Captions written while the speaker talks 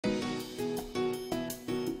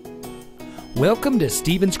Welcome to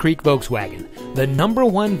Stevens Creek Volkswagen, the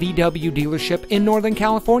 #1 VW dealership in Northern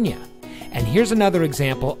California. And here's another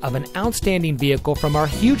example of an outstanding vehicle from our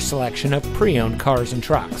huge selection of pre-owned cars and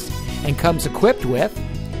trucks, and comes equipped with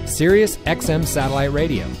Sirius XM satellite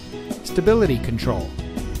radio, stability control,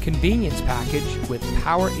 convenience package with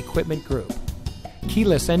power equipment group,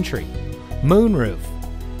 keyless entry, moonroof,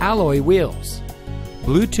 alloy wheels,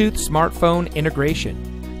 Bluetooth smartphone integration,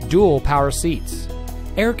 dual power seats,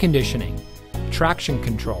 air conditioning, traction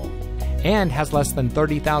control, and has less than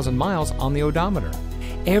 30,000 miles on the odometer.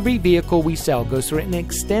 Every vehicle we sell goes through an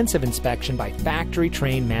extensive inspection by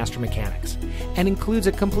factory-trained master mechanics and includes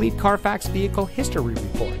a complete Carfax vehicle history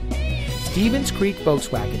report. Stevens Creek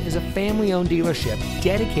Volkswagen is a family-owned dealership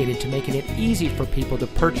dedicated to making it easy for people to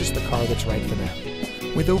purchase the car that's right for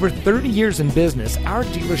them. With over 30 years in business, our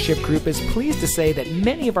dealership group is pleased to say that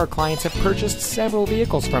many of our clients have purchased several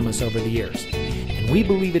vehicles from us over the years. We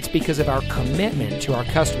believe it's because of our commitment to our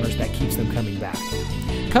customers that keeps them coming back.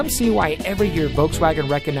 Come see why every year Volkswagen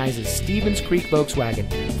recognizes Stevens Creek Volkswagen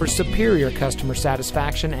for superior customer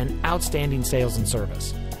satisfaction and outstanding sales and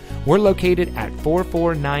service. We're located at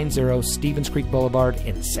 4490 Stevens Creek Boulevard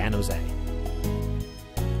in San Jose.